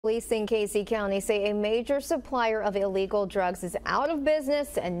Police in Casey County say a major supplier of illegal drugs is out of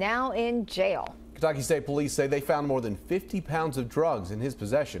business and now in jail. Kentucky State Police say they found more than 50 pounds of drugs in his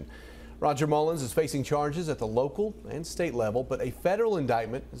possession. Roger Mullins is facing charges at the local and state level, but a federal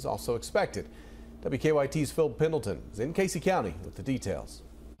indictment is also expected. WKYT's Phil Pendleton is in Casey County with the details.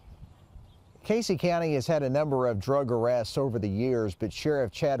 Casey County has had a number of drug arrests over the years, but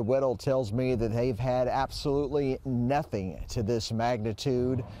Sheriff Chad Weddle tells me that they've had absolutely nothing to this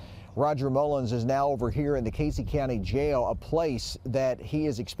magnitude. Roger Mullins is now over here in the Casey County Jail, a place that he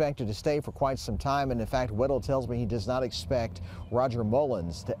is expected to stay for quite some time. And in fact, Weddle tells me he does not expect Roger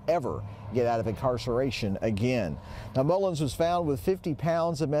Mullins to ever get out of incarceration again. Now, Mullins was found with 50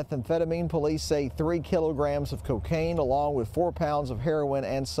 pounds of methamphetamine. Police say 3 kilograms of cocaine, along with 4 pounds of heroin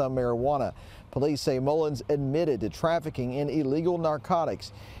and some marijuana. Police say Mullins admitted to trafficking in illegal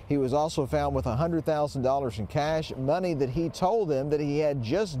narcotics. He was also found with $100,000 in cash, money that he told them that he had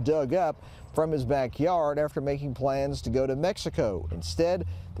just dug up from his backyard after making plans to go to Mexico. Instead,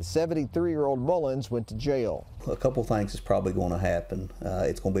 the 73-year-old Mullins went to jail. A couple things is probably going to happen.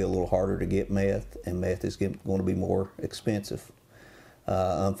 It's going to be a little harder to get meth, and meth is going to be more expensive.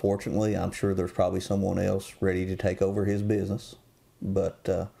 Unfortunately, I'm sure there's probably someone else ready to take over his business,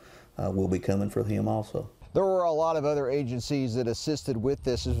 but we'll be coming for him also. There were a lot of other agencies that assisted with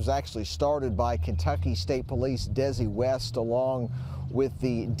this. This was actually started by Kentucky State Police Desi West along with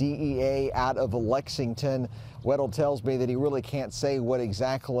the DEA out of Lexington. Weddle tells me that he really can't say what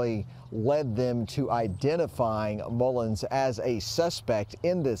exactly led them to identifying Mullins as a suspect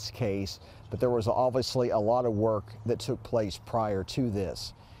in this case, but there was obviously a lot of work that took place prior to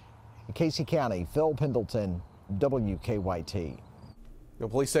this. In Casey County, Phil Pendleton, WKYT.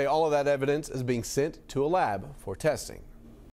 Police say all of that evidence is being sent to a lab for testing.